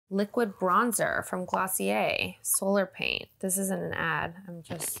liquid bronzer from Glossier, Solar Paint. This isn't an ad. I'm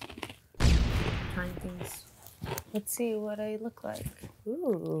just trying things. Let's see what I look like.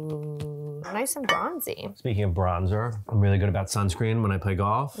 Ooh, nice and bronzy. Speaking of bronzer, I'm really good about sunscreen when I play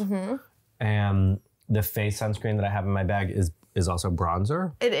golf. And the face sunscreen that I have in my bag is also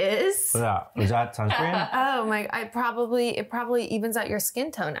bronzer. It is? Yeah, is that sunscreen? Oh my, it probably evens out your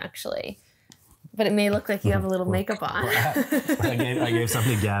skin tone actually. But it may look like you have a little makeup on. I gave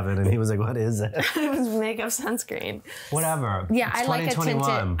something to Gavin and he was like, what is it? It was makeup sunscreen. Whatever. Yeah, I like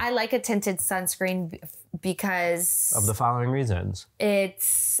a tinted sunscreen because of the following reasons.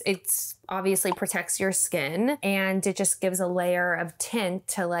 It's obviously protects your skin and it just gives a layer of tint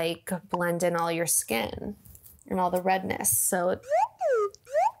to like blend in all your skin and all the redness. So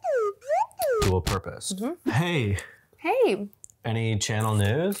dual purpose. Hey. Hey. Any channel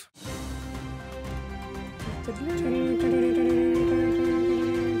news?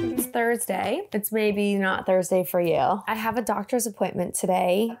 It's Thursday. It's maybe not Thursday for you. I have a doctor's appointment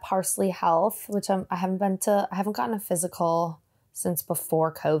today, Parsley Health, which I haven't gotten a physical since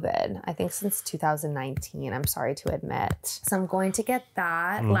before COVID. I think since 2019, I'm sorry to admit. So I'm going to get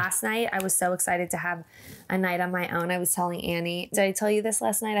that. Last night, I was so excited to have a night on my own. I was telling Annie, did I tell you this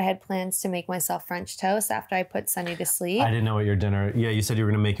last night? I had plans to make myself French toast after I put Sunny to sleep. I didn't know what your dinner, yeah, you said you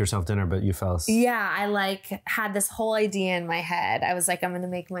were gonna make yourself dinner, but you fell asleep. Yeah, I like had this whole idea in my head. I was like, I'm gonna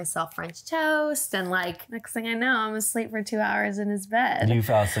make myself French toast. And like, next thing I know, I'm asleep for 2 hours in his bed. You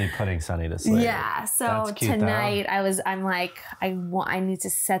fell asleep putting Sunny to sleep. Yeah, so tonight I'm like, I need to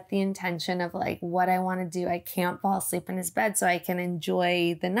set the intention of like what I want to do. I can't fall asleep in his bed so I can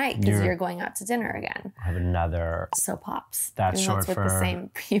enjoy the night because you're going out to dinner again. I have another. So Pops. That's short with for the same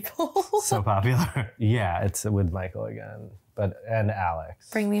people. So popular. Yeah, it's with Michael again, and Alex.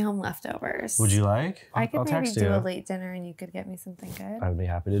 Bring me home leftovers. Would you like? I could I'll maybe text do you. a late dinner and you could get me something good. I would be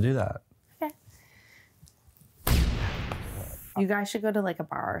happy to do that. Okay. You guys should go to like a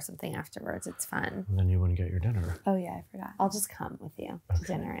bar or something afterwards. It's fun. And then you wouldn't get your dinner. Oh yeah, I forgot. I'll just come with you to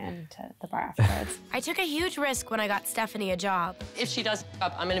dinner and to the bar afterwards. I took a huge risk when I got Stephanie a job. If she does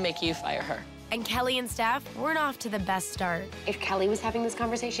up, I'm gonna make you fire her. And Kelly and Steph weren't off to the best start. If Kelly was having this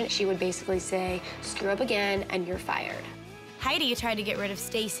conversation, she would basically say, screw up again and you're fired. Heidi tried to get rid of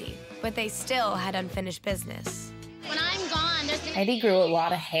Stacie, but they still had unfinished business. When I'm gone, there's gonna Heidi grew a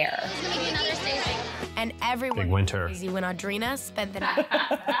lot of hair. be another Stacie. And everyone Big winter. was crazy when Audrina spent the night.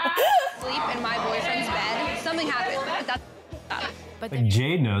 Sleep in my boyfriend's bed. Something happened, But Like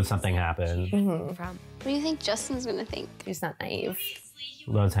Jade knows something happened. from What do you think Justin's gonna think? She's not naive.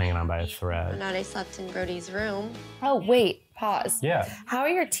 Lo's hanging on by a thread. Not I slept in Brody's room. Oh, wait, pause. Yeah. How are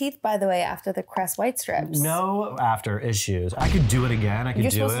your teeth, by the way, after the Crest White strips? No after issues. I could do it again. I could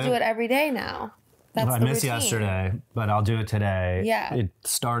You're do supposed it. to do it every day now. That's I the missed routine. yesterday, but I'll do it today. Yeah. It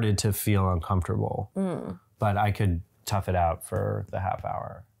started to feel uncomfortable, but I could tough it out for the half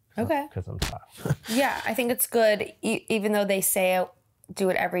hour. Okay. Because I'm tough. Yeah, I think it's good, even though they say do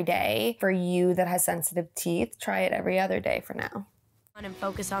it every day. For you that has sensitive teeth, try it every other day for now. and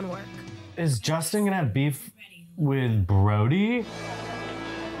focus on work. Is Justin gonna have beef with Brody?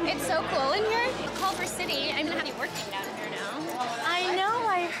 It's so cool in here. Culver City. I'm gonna have you working down here now. I know,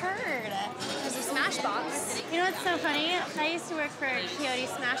 I heard. There's a Smashbox. You know what's so funny? I used to work for Coyote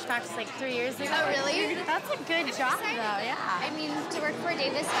Smashbox like 3 years ago. Oh, really? That's a good job, though, yeah. I mean, to work for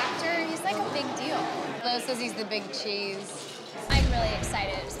Davis Factor, he's like a big deal. Lo says he's the big cheese. I'm really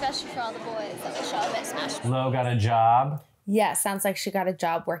excited, especially for all the boys that will show up at Smashbox. Lo got a job. Yeah, sounds like she got a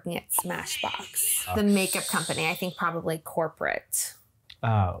job working at Smashbox, the makeup company. I think probably corporate.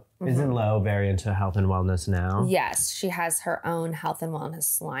 Oh, isn't Lo very into health and wellness now? Yes, she has her own health and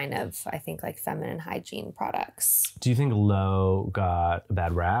wellness line of, I think, like feminine hygiene products. Do you think Lo got a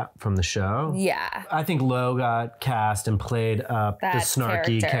bad rap from the show? Yeah. I think Lo got cast and played up the That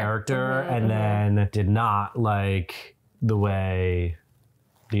snarky character and then did not like the way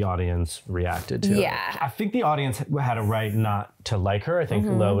the audience reacted to it. I think the audience had a right not to like her. I think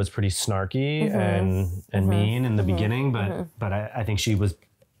Lo was pretty snarky and mean in the beginning, but I think she was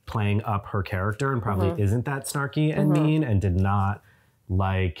playing up her character and probably isn't that snarky and mean and did not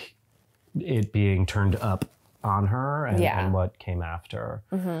like it being turned up on her and what came after.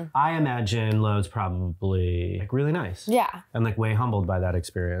 I imagine Lo's probably like really nice. Yeah. And like way humbled by that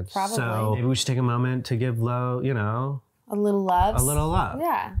experience. Probably. So maybe we should take a moment to give Lo, you know, A little love. a little love.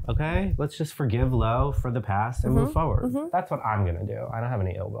 Yeah. Okay? Let's just forgive Lo for the past and move forward. That's what I'm gonna do. I don't have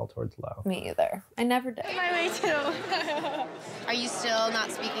any ill will towards Lo. Me either. I never did. My way too. Are you still not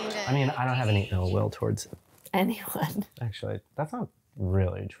speaking to... I mean, I don't have any ill will towards Anyone. actually, that's not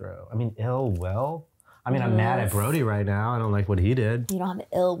really true. I mean, ill will? I mean, I'm mad at Brody right now. I don't like what he did. You don't have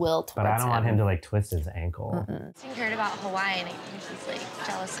ill will towards him. But I don't want him to like twist his ankle. I heard about Hawaii and I think he's like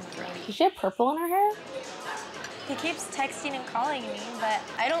jealous of Brody. Does she have purple in her hair? He keeps texting and calling me, but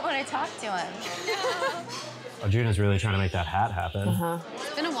I don't want to talk to him. Audrina's really trying to make that hat happen.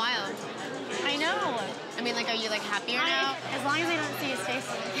 It's been a while. I know. I mean, like, are you like happier now? As long as I don't see his face.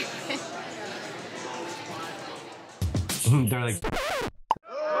 They're like.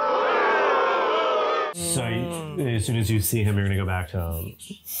 So as soon as you see him, you're gonna go back to him.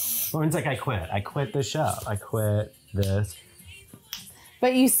 Lauren's like, I quit. I quit the show. I quit this.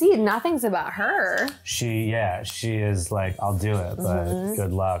 But you see, nothing's about her. She is like, I'll do it, but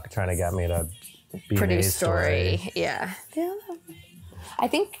good luck trying to get me to be Produce an A story. Yeah. I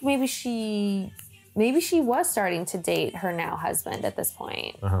think maybe she was starting to date her now husband at this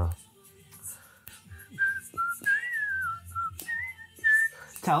point.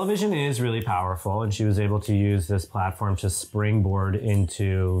 Television is really powerful, and she was able to use this platform to springboard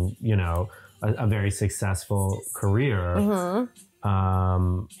into, you know, a very successful career.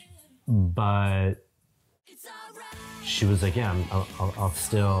 But she was like, yeah, I'll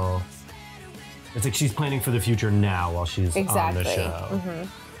still. It's like she's planning for the future now while she's on the show.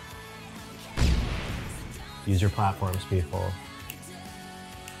 Use your platforms, people.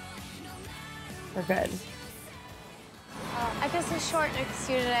 We're good. I feel so short next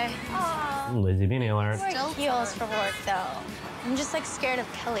to you today. Lizzie Beanie alert. Still heels for work, though. I'm just like scared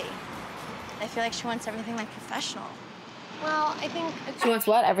of Kelly. I feel like she wants everything like professional. Well, I think She wants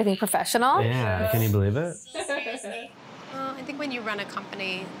what? Everything professional? Yeah, can you believe it? I think when you run a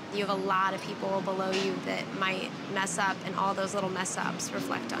company, you have a lot of people below you that might mess up, and all those little mess ups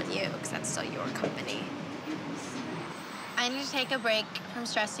reflect on you because that's still your company. I need to take a break from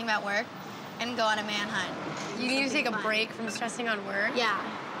stressing about work and go on a manhunt. You need to take a break from stressing on work? Yeah.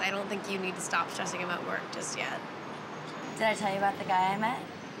 I don't think you need to stop stressing about work just yet. Did I tell you about the guy I met?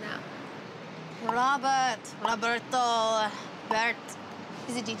 No. Roberto Bert.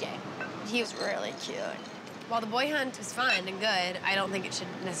 He's a DJ. He was really cute. While the boy hunt is fun and good, I don't think it should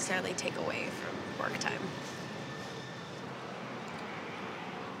necessarily take away from work time.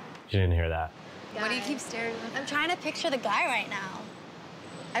 She didn't hear that. What do you keep staring at? I'm trying to picture the guy right now.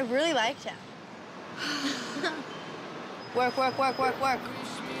 I really liked him. Work, work, work, work, work.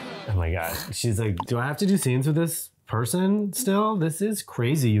 Oh my God. She's like, do I have to do scenes with this person still? This is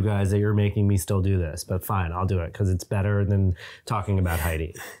crazy, you guys, that you're making me still do this. But fine, I'll do it because it's better than talking about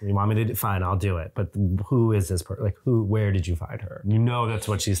Heidi. You want me to do, fine, I'll do it. But who is this person? Like, where did you find her? You know that's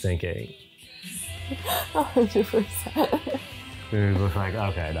what she's thinking. 100%. You're just like,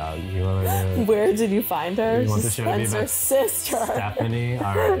 okay, dog, you want to do it? Where did you find her? You want the show to be about sister. Stephanie?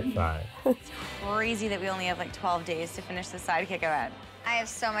 All right, fine. It's crazy that we only have like 12 days to finish the sidekick event. I have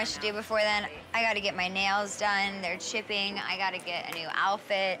so much to do before then. I gotta get my nails done. They're chipping. I gotta get a new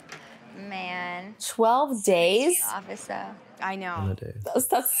outfit. Man. 12 days? Office though. I know.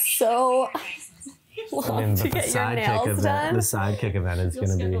 That's so long to get your nails done. The sidekick event is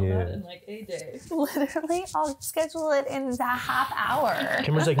going to be huge. In like 8 days. Literally, I'll schedule it in a half hour.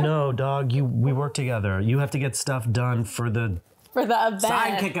 Kimber's like, no, dog, we work together. You have to get stuff done for the event.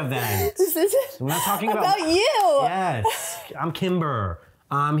 Sidekick event. This isn't I'm not talking about you. Yes, I'm Kimber.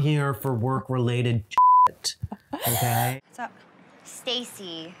 I'm here for work-related shit. Okay? So,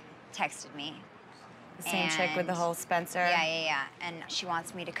 Stacie texted me. The same chick with the whole Spencer. Yeah. And she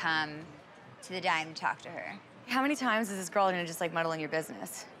wants me to come to the dime to talk to her. How many times is this girl gonna just like muddle in your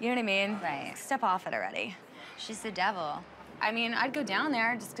business? You know what I mean? Right. Step off it already. She's the devil. I mean, I'd go down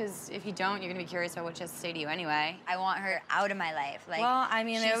there just because if you don't, you're gonna be curious about what she has to say to you anyway. I want her out of my life. Like, well, I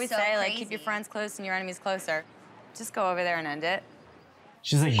mean, they she's always so say, like, crazy. keep your friends close and your enemies closer. Just go over there and end it.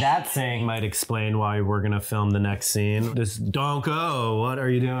 She's like, that saying might explain why we're going to film the next scene. Just don't go. What are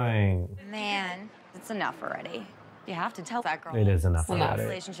you doing? Man. It's enough already. You have to tell that girl. It is enough Enough. already.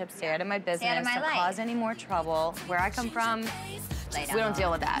 Relationship, stay out of my business. Stay out of my don't life. cause any more trouble. Where I come from, Lay down. we don't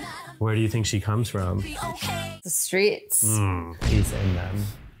deal with that. Where do you think she comes from? The streets. He's in them.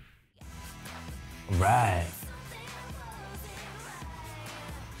 Right.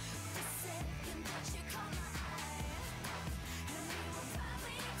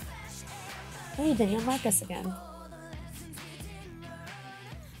 Hey, Danielle Marcus again.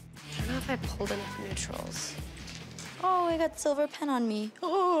 I don't know if I pulled enough neutrals. Oh, I got silver pen on me.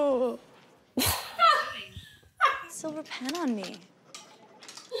 Oh. Silver pen on me.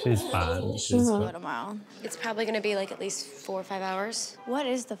 She's fine. She's Go tomorrow. It's probably gonna be like at least 4 or 5 hours. What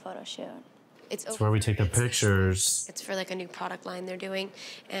is the photo shoot? It's where we take the pictures. It's for like a new product line they're doing,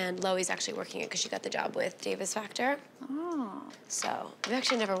 and Loie's actually working it because she got the job with Davis Factor. Oh. So we've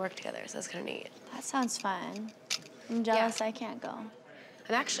actually never worked together, so that's kind of neat. That sounds fun. I'm jealous I can't go.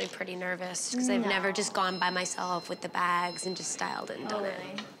 I'm actually pretty nervous because I've never just gone by myself with the bags and just styled it and done it.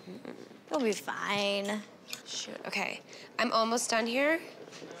 It'll be fine. Shoot, okay. I'm almost done here,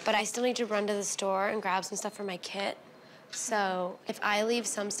 but I still need to run to the store and grab some stuff for my kit. So if I leave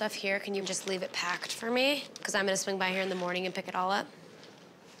some stuff here, can you just leave it packed for me? Because I'm gonna swing by here in the morning and pick it all up.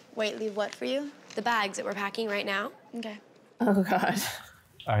 Wait, leave what for you? The bags that we're packing right now. Okay. Oh, God.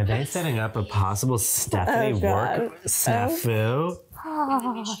 Are they setting up a possible Stephanie work snafu?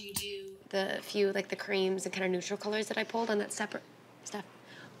 The few, like the creams and kind of neutral colors that I pulled on that separate stuff,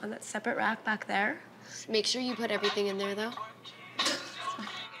 on that separate rack back there. Make sure you put everything in there, though.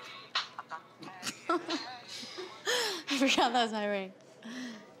 I forgot that was my ring.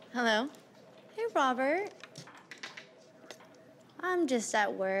 Hello? Hey, Robert. I'm just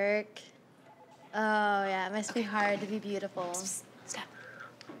at work. Oh, yeah, it must be hard to be beautiful. Steph.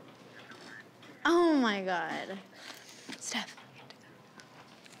 Oh, my God. Steph.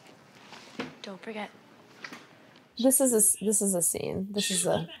 Don't forget. This is a scene. This is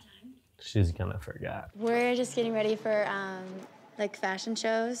a... She's gonna forget. We're just getting ready for, like, fashion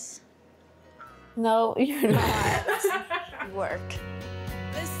shows. No, you're not. Work.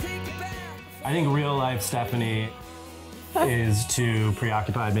 I think real life Stephanie is too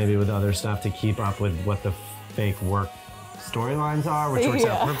preoccupied maybe with other stuff to keep up with what the fake work storylines are, which works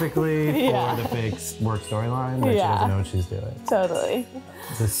out perfectly for the fake work storyline, but she doesn't know what she's doing. Totally.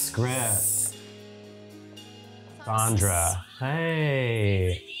 The script. Sandra.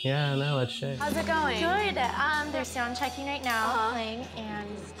 Hey. Yeah, no, let's shake. How's it going? Good. They're sound checking right now, playing, and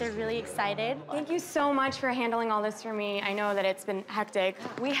they're really excited. Thank you so much for handling all this for me. I know that it's been hectic.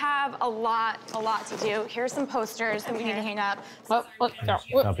 We have a lot to do. Here's some posters that we need to hang up. Help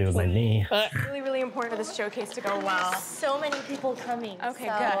you with my knee. Really, really important for this showcase to go well. So many people coming. Okay,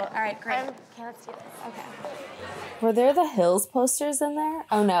 so good. All right, great. Okay, let's do this. Okay. Were there the Hills posters in there?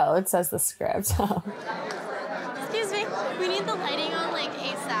 Oh, no, it says the script. Excuse me. We need the lighting on like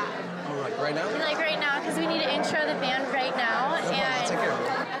ASAP. Oh, right now? Like right now, because we need to intro the band right now. Take care.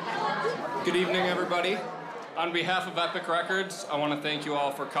 Good evening, everybody. On behalf of Epic Records, I want to thank you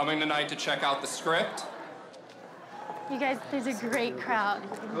all for coming tonight to check out the script. You guys, there's a great crowd.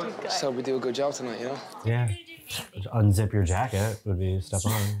 You do good. So we do a good job tonight, you know? Yeah. Unzip your jacket would be step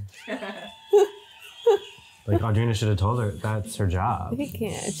on. Like, Audrina should have told her that's her job.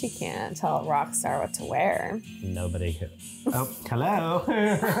 She can't tell a rock star what to wear. Nobody could. Oh, hello.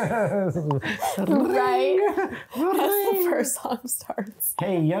 Right? As the first song starts.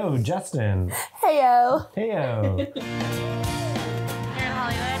 Hey, yo, Justin. Hey, yo. Hey, yo. You're in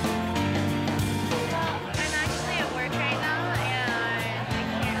Hollywood? I'm actually at work right now, and I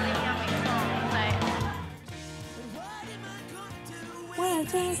can't really have my phone, but...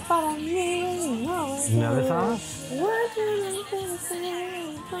 Another song?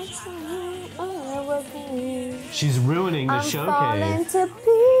 She's ruining the showcase. I'm falling to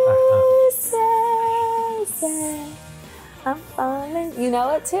pieces. I'm falling. You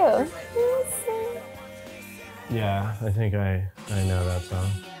know it too. Yeah, I think I know that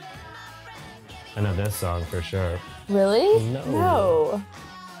song. I know this song for sure. Really? No.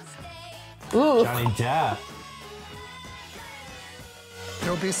 Ooh. Johnny Depp.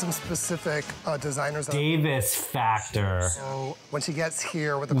 There'll be some specific designers. Davis Factor. So when she gets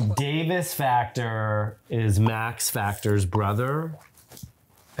here with the Davis Factor is Max Factor's brother,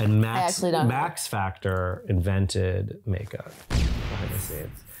 and Max Factor invented makeup behind the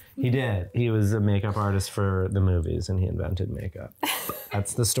scenes. He did. He was a makeup artist for the movies, and he invented makeup.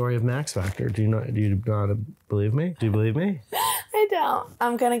 That's the story of Max Factor. Do you not believe me? Do you believe me? I don't.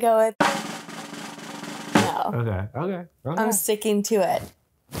 I'm gonna go with no. Okay. I'm sticking to it.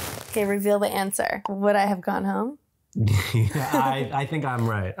 Okay, reveal the answer. Would I have gone home? I think I'm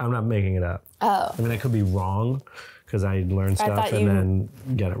right. I'm not making it up. Oh. I mean, I could be wrong because I learn stuff and then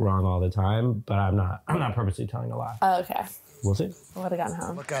get it wrong all the time, but I'm not purposely telling a lie. Oh, okay. We'll see. I would have gone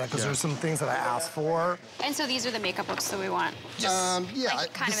home. Look at it, because there's some things that I asked for. And so these are the makeup looks that we want. Yeah,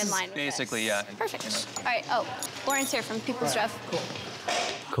 like, kind of in line with basically, yeah. Perfect. All right. Oh, Lauren's here from People's Stuff.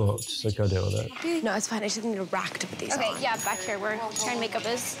 Cool. Just like go deal with it. No, it's fine. I just need a rack to put these on. Okay, yeah, back here where Karen makeup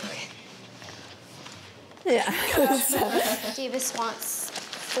is. Okay. Yeah. Davis wants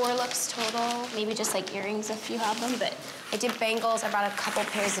 4 looks total, maybe just like earrings if you have them, but... I did bangles. I brought a couple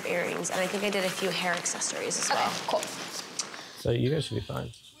pairs of earrings, and I think I did a few hair accessories as well. Cool. So you guys should be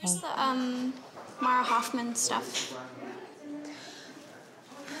fine. Where's the Mara Hoffman stuff?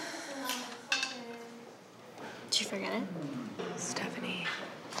 you forget it? Stephanie.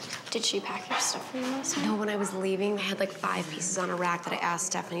 Did she pack your stuff for you last night? No, when I was leaving, I had like 5 pieces on a rack that I asked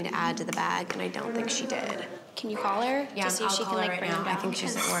Stephanie to add to the bag, and I don't think she did. Can you call her? Yeah, to see if she can like bring them down? I think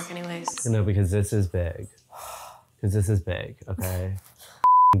she's at work anyways. No, because this is big. Because this is big, okay?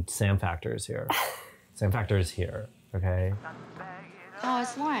 Sam Factor is here. Sam Factor is here, okay? Oh,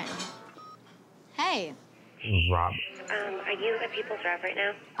 it's Lauren. Hey. Rob. Are you at People's Rev right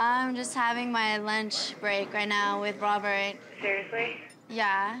now? I'm just having my lunch break right now with Robert. Seriously?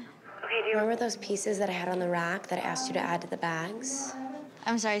 Yeah. Okay, do you remember those pieces that I had on the rack that I asked you to add to the bags?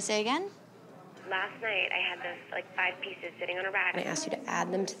 I'm sorry, say again? Last night, I had those like 5 pieces sitting on a rack, and I asked you to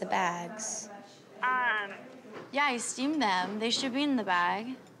add them to the bags. Yeah, I steamed them. They should be in the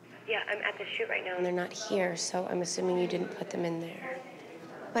bag. Yeah, I'm at the shoot right now, and they're not here, so I'm assuming you didn't put them in there.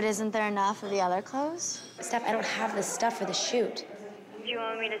 But isn't there enough of the other clothes? Steph, I don't have the stuff for the shoot. Do you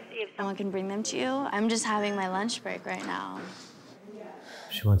want me to see if someone can bring them to you? I'm just having my lunch break right now.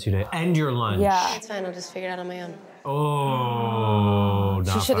 She wants you to end your lunch. Yeah. It's fine, I'll just figure it out on my own. Oh,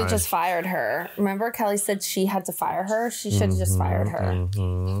 she should have just fired her. Remember Kelly said she had to fire her? She should have just fired her. I'm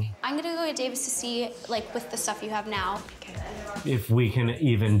gonna go to Davis to see, like, with the stuff you have now. Okay. If we can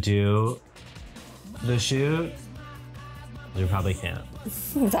even do the shoot, you probably can't.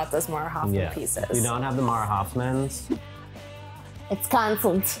 Without those Mara Hoffman Yeah. pieces. We don't have the Mara Hoffmans. It's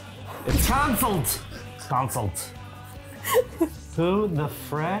cancelled. It's cancelled. Cancelled. Who the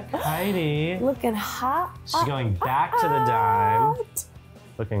frick? Heidi. Looking hot. She's going back to the dime.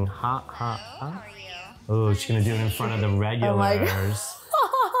 Looking hot, hot, hot. Oh, she's gonna do it in front of the regulars. Oh my God.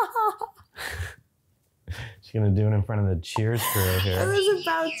 She's gonna do it in front of the Cheers crew I here. was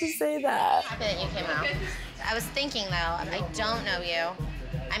about to say that. Happy that you came out. I was thinking though, I don't know you.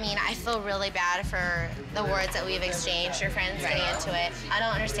 I mean, I feel really bad for the words that we've exchanged, your friends getting into it. I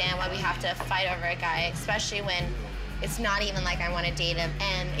don't understand why we have to fight over a guy, especially when it's not even like I want to date him,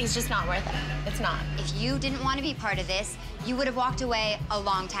 and he's just not worth it. It's not. If you didn't want to be part of this, you would have walked away a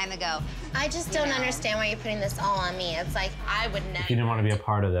long time ago. I just don't understand why you're putting this all on me. It's like, I would never. If you didn't want to be a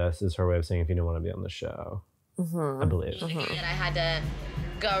part of this, is her way of saying if you didn't want to be on the show. I believe. That I had to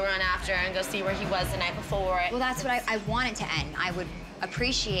go run after and go see where he was the night before. Well, that's what I want it to end. I would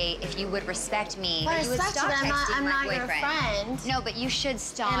appreciate if you would respect me. Well, if you would respect stop you, but texting I'm my not your boyfriend. friend. No, but you should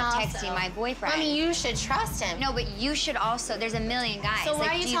stop And also- texting my boyfriend. I mean, you should trust him. No, but you should also. There's a million guys. So why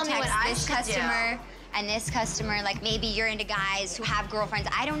like, are you do you telling me text what I this should customer and this customer? Like maybe you're into guys who have girlfriends.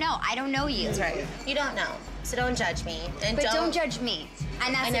 I don't know. I don't know you. That's right. You don't know, so don't judge me. And But don't judge me.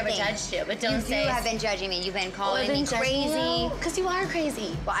 And that's I the never thing. judged you, but don't you say. You have been judging me. You've been calling me crazy. Because you are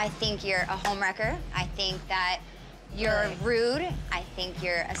crazy. Well, I think you're a homewrecker. I think that you're rude. I think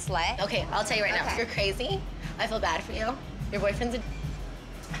you're a slut. Okay, I'll tell you right now. If you're crazy, I feel bad for you. Your boyfriend's a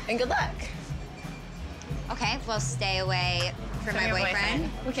and good luck. Okay, well, stay away from my your boyfriend.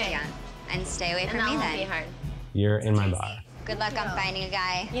 Okay. Yeah, and stay away from And me that then. won't be hard. You're in my bar. Good luck on finding a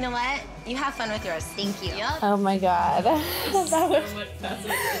guy. You know what? You have fun with yours. Thank you. Yep. Oh my God. That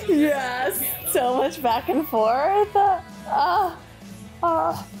was, yes, so much back and forth.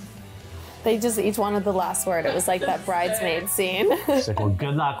 They just each wanted the last word. It was like that bridesmaid scene. She's like, well,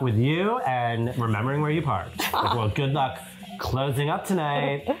 good luck with you and remembering where you parked. Like, well, good luck closing up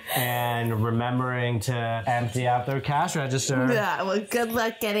tonight and remembering to empty out their cash register. Yeah, well, good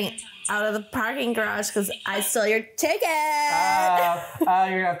luck getting out of the parking garage because I stole your ticket. You're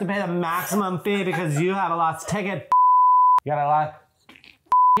gonna have to pay the maximum fee because you have a lost ticket. You got a lot.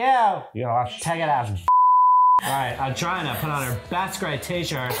 You got a lost ticket ass. All right, Audrina put on her best gray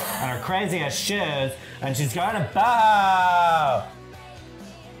t-shirt and her craziest shoes, and she's going to bow.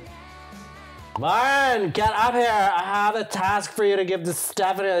 Lauren, get up here. I have a task for you to give to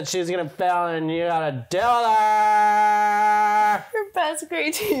Stephanie that she's gonna fail, and you gotta deal with her. Her best gray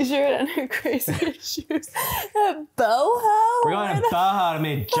t-shirt and her craziest shoes at Boho. We're going to Boho to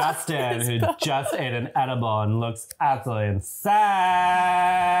meet Justin, who just ate an edible and looks absolutely insane.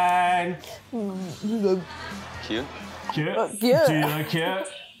 Cute? Cute? Cute. Do you look cute?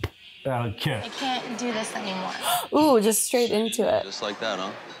 Oh, cute. I can't do this anymore. Ooh, just straight into it. Just like that,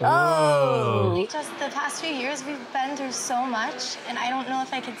 huh? Oh. Just the past few years, we've been through so much, and I don't know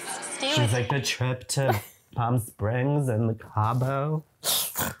if I could stay with She's like the trip to Palm Springs and the Cabo.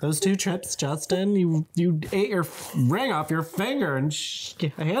 Those 2 trips, Justin, you ate your ring off your finger and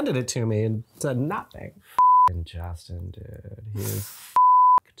handed it to me and said nothing. And Justin, dude, he is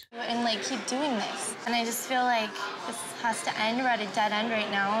and like keep doing this. And I just feel like this has to end. We're at a dead end right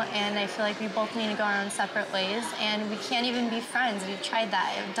now, and I feel like we both need to go our own separate ways, and we can't even be friends. We've tried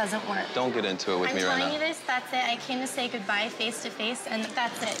that. It doesn't work. Don't get into it with me right now. I'm telling you this, that's it. I came to say goodbye face to face, and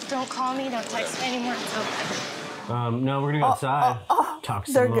that's it. Don't call me, don't text me anymore. It's over. No, we're gonna go outside. Talk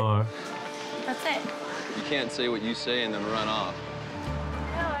some more. That's it. You can't say what you say and then run off.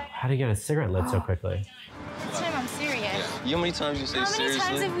 How do you get a cigarette lit so quickly? This time I'm serious. Yeah. You know how many times you say seriously?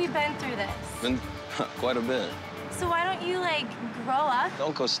 How many times have we been through this? Been quite a bit. So why don't you, like, grow up?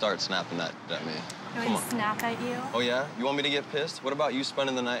 Don't go start snapping that at me. I would snap at you. Oh, yeah? You want me to get pissed? What about you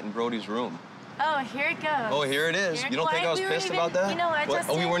spending the night in Brody's room? Oh, here it goes. Oh, here it is. You don't think I was pissed about that? You know what,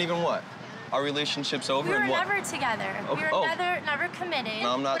 Justin? Oh, we weren't even what? Our relationship's over We were and what? never together. Okay. We were never committed.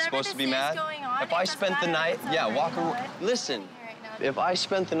 No, I'm not Whatever supposed to be mad. Going on, if I spent the night, yeah, walk around. Listen, if I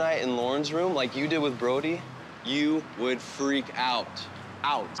spent the night in Lauren's room like you did with Brody, you would freak out.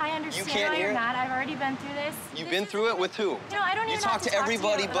 I understand why you're mad. I've already been through this. You've been through it with who? No, I don't even You talk to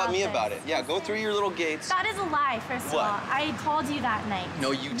everybody but me about it. Yeah, go through your little gates. That is a lie, first of all. I called you that night. No,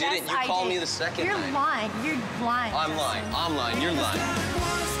 you didn't. You called me the second night. You're lying. You're lying. I'm lying. I'm lying. You're lying.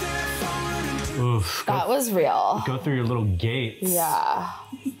 Oof. That was real. Go through your little gates. Yeah.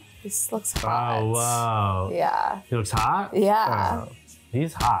 This looks hot. Oh, wow. Yeah. He looks hot? Yeah. Oh,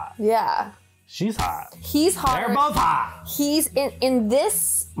 he's hot. Yeah. She's hot. He's hotter. They're both hot. He's in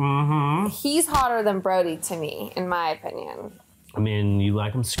this. Mm-hmm. He's hotter than Brody to me, in my opinion. I mean, you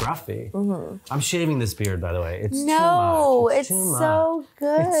like him scruffy. Mm-hmm. I'm shaving this beard, by the way. It's no, too much. it's so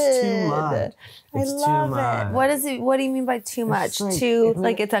good. It's too much. I love it. What is it? What do you mean by too much?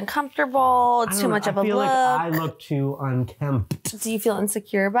 It's uncomfortable. It's too much of a look. I feel like I look too unkempt. Do you feel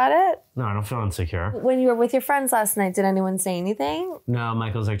insecure about it? No, I don't feel insecure. When you were with your friends last night, did anyone say anything? No,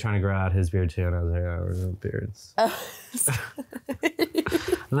 Michael's like trying to grow out his beard too, and I was like, oh, we're doing beards.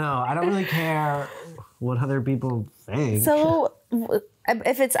 No, I don't really care what other people think. So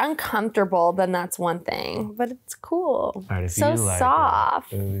if it's uncomfortable, then that's one thing, but it's cool. All right, if so you like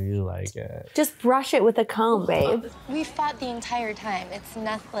soft. It, if you like it. Just brush it with a comb, babe. We fought the entire time. It's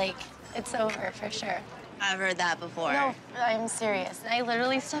not like it's over for sure. I've heard that before. No, I'm serious. I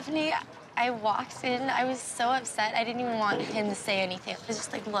literally, Stephanie, I walked in. I was so upset. I didn't even want him to say anything. I was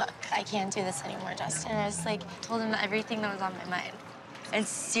just like, look, I can't do this anymore, Justin. I was like, told him everything that was on my mind. And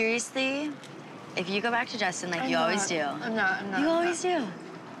seriously, if you go back to Justin like you always do. I'm not. You always do.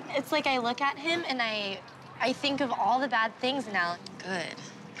 It's like I look at him and I think of all the bad things now. Good.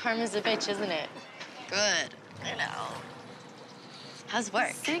 Karma's a bitch, isn't it? Good. I know. How's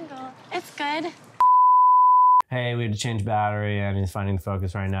work? Single. It's good. Hey, we had to change battery and he's finding the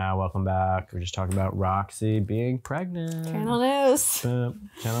focus right now. Welcome back. We're just talking about Roxy being pregnant. Channel news.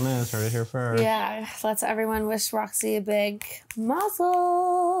 Channel news, heard it here first. Yeah, let's everyone wish Roxy a big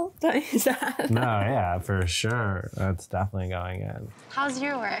muzzle. Don't use that. No, yeah, for sure. That's definitely going in. How's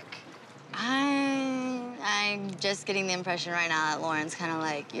your work? I'm just getting the impression right now that Lauren's kind of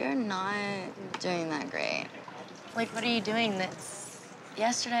like, you're not doing that great. Like, what are you doing that's...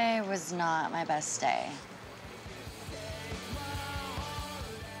 Yesterday was not my best day.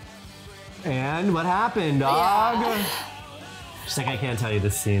 And what happened, dog? Yeah. She's like, I can't tell you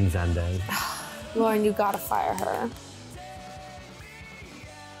the scene's ending. Lauren, you gotta fire her.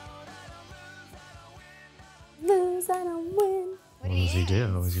 Lose and I win. What does he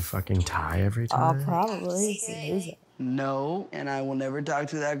do? Does he fucking tie every time? Probably. Lose it. No, and I will never talk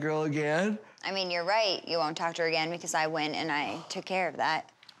to that girl again. I mean, you're right. You won't talk to her again because I went and I took care of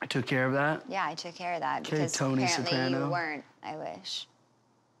that. I took care of that? Yeah, I took care of that Okay, because Tony apparently Soprano. you weren't. I wish.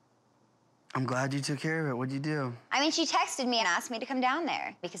 I'm glad you took care of it. What'd you do? I mean, she texted me and asked me to come down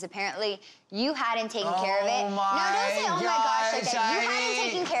there because apparently you hadn't taken care of it. Oh No, my don't say, oh my gosh, like that. You gosh, hadn't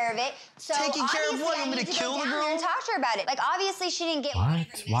Heidi. taken care of it. So Taking care of obviously what? I You want me need to to kill go the down there girl? and talk to her about it. Like, obviously she didn't get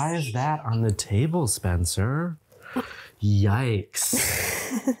What? Why is that on the table, Spencer?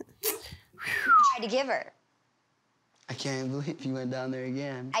 Yikes. tried to give her. I can't believe you went down there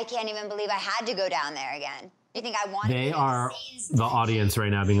again. I can't even believe I had to go down there again. Do you think I wanted They to are the audience right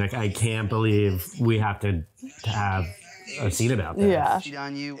now being like, I can't believe we have to have a scene about this. Yeah. Cheat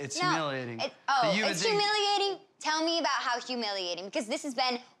on you. It's No, humiliating. It's humiliating? Tell me about how humiliating, because this has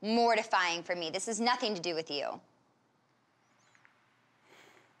been mortifying for me. This has nothing to do with you.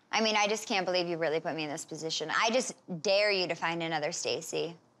 I mean, I just can't believe you really put me in this position. I just dare you to find another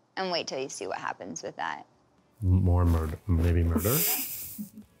Stacie and wait till you see what happens with that. More murder, maybe murder?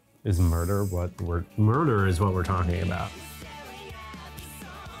 Is murder what we're... Murder is what we're talking about.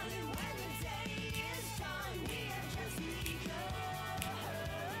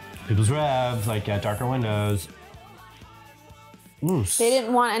 People's Rev, like at darker windows. They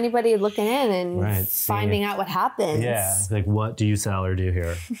didn't want anybody looking in and finding out what happens. Yeah, like what do you sell or do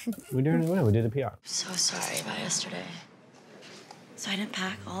here? We do the PR. So sorry about yesterday. So I didn't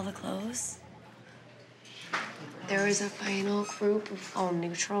pack all the clothes. There was a final group of all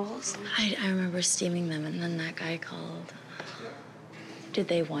neutrals. I remember steaming them, and then that guy called. Did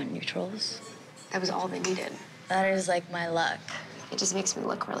they want neutrals? That was all they needed. That is like my luck. It just makes me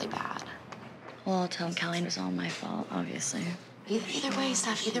look really bad. Well, I'll tell him Kelly it was all my fault, obviously. Either way,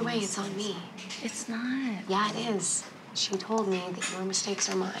 Steph, either way, it's on me. It's not. Yeah, it is. She told me that your mistakes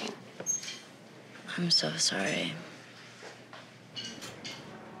are mine. I'm so sorry.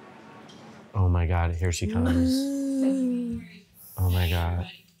 Oh my God, here she comes. Oh my God.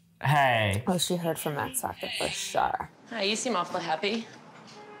 Hey. Oh, she heard from X Factor for sure. Hi, you seem awfully happy.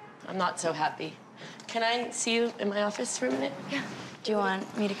 I'm not so happy. Can I see you in my office for a minute? Yeah. Do you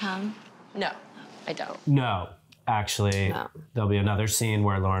want me to come? No, I don't. No, actually, there'll be another scene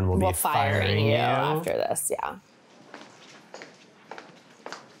where Lauren will be firing you after this, yeah.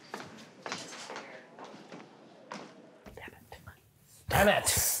 Damn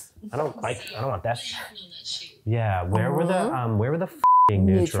it! I don't want that. Yeah, where were the f***ing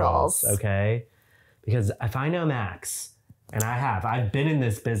neutrals? Okay, because if I know Max, and I've been in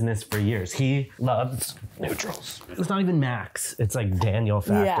this business for years. He loves neutrals. It's not even Max. It's like Daniel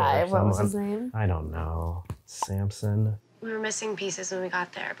Factor. Yeah, what was his name? I don't know. Samson. We were missing pieces when we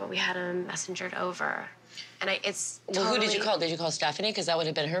got there, but we had them messengered over. And Well, who did you call? Did you call Stephanie? Because that would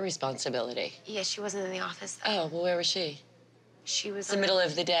have been her responsibility. Yeah, she wasn't in the office. Oh, well, where was she? She was It's the middle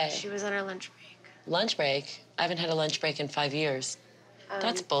of the day. She was on her lunch break. Lunch break? I haven't had a lunch break in 5 years.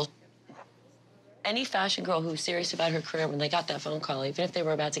 That's bull. Any fashion girl who's serious about her career, when they got that phone call, even if they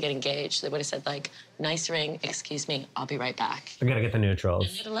were about to get engaged, they would have said, like, nice ring, excuse me, I'll be right back. I gotta get the neutrals.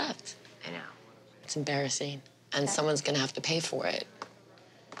 They would have left. I know. It's embarrassing. And someone's gonna have to pay for it.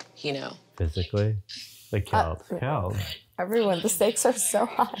 You know. Physically? Like killed. Everyone, the stakes are so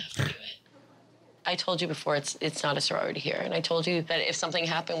high. I told you before, it's not a sorority here. And I told you that if something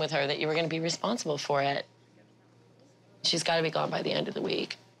happened with her, that you were gonna be responsible for it. She's gotta be gone by the end of the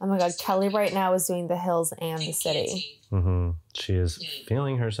week. Oh my God, Kelly right now is doing the hills and the city. Mm-hmm. She is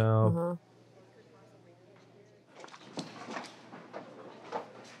feeling herself. Mm-hmm.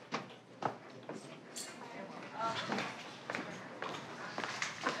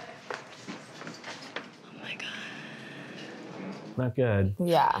 Not good.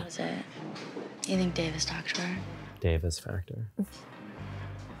 Yeah. What was it? You think Davis talked to her? Davis Factor.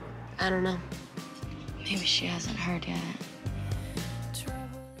 I don't know. Maybe she hasn't heard yet.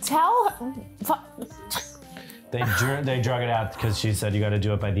 Tell her. They drug it out because she said you got to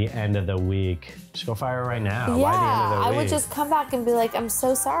do it by the end of the week. Just go fire her right now. Yeah, Why the end of the week? I would just come back and be like, I'm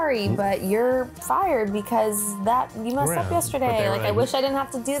so sorry, but you're fired because you messed up yesterday. Like, I wish I didn't have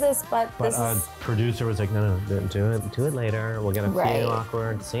to do this, but this is... producer was like, no, do it later. We'll get a few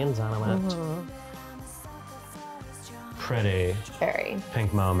awkward scenes out of it. Mm-hmm. Pretty. Very.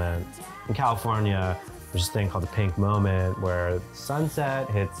 Pink moment. In California, there's this thing called the pink moment where sunset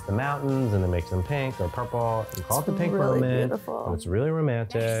hits the mountains and it makes them pink or purple. We call it the pink really moment. Beautiful. And it's really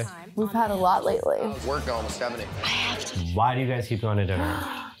romantic. We've had a lot lately. We're going with Stephanie. Why do you guys keep going to dinner?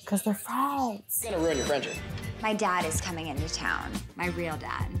 Because they're friends. You're gonna ruin your friendship. My dad is coming into town, my real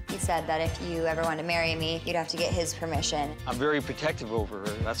dad. He said that if you ever wanted to marry me, you'd have to get his permission. I'm very protective over her.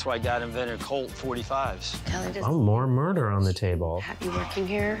 That's why Dad invented Colt 45s. Kelly, Oh, more murder on the table. Have you working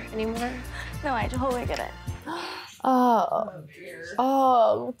here anymore? No, I totally get it.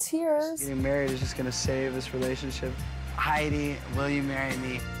 Oh, tears. Getting married is just gonna save this relationship. Heidi, will you marry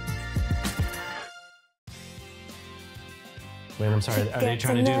me? Wait, I'm sorry. Are they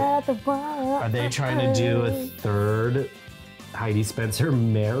trying to do a third Heidi Spencer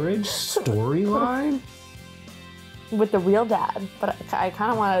marriage storyline? With the real dad, but I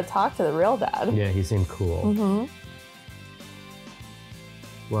kind of wanted to talk to the real dad. Yeah, he seemed cool. Mm-hmm.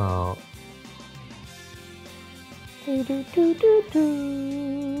 Well.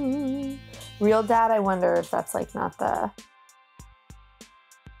 Real dad, I wonder if that's like not the...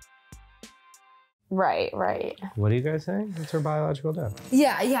 Right. What do you guys think? It's her biological dad.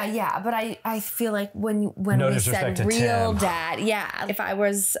 Yeah. But I feel like when No we disrespect said to real Tim. dad, yeah. If I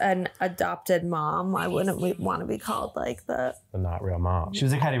was an adopted mom, I wouldn't want to be called like the not real mom. She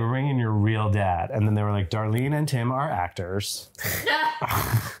was like, Heidi, we're bringing your real dad. And then they were like, Darlene and Tim are actors.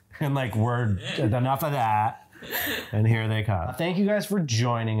 And like, we're enough of that. And here they come. Thank you guys for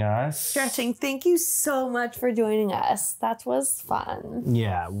joining us. Stretching, thank you so much for joining us. That was fun.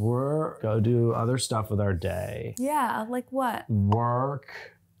 Yeah, we're go do other stuff with our day. Yeah, like what? Work.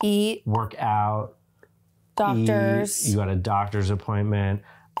 Eat. Work out. Doctors. Eat. You got a doctor's appointment.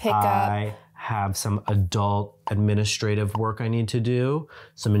 Pick up. I have some adult administrative work I need to do.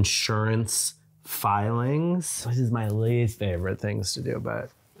 Some insurance filings. This is my least favorite things to do, but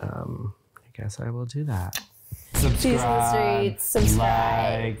I guess I will do that. subscribe,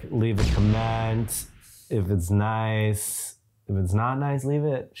 subscribe. like, leave a comment. If it's nice, if it's not nice, leave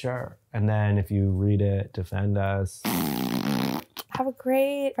it, sure. And then if you read it, defend us. Have a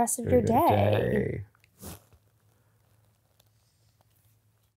great rest of your day.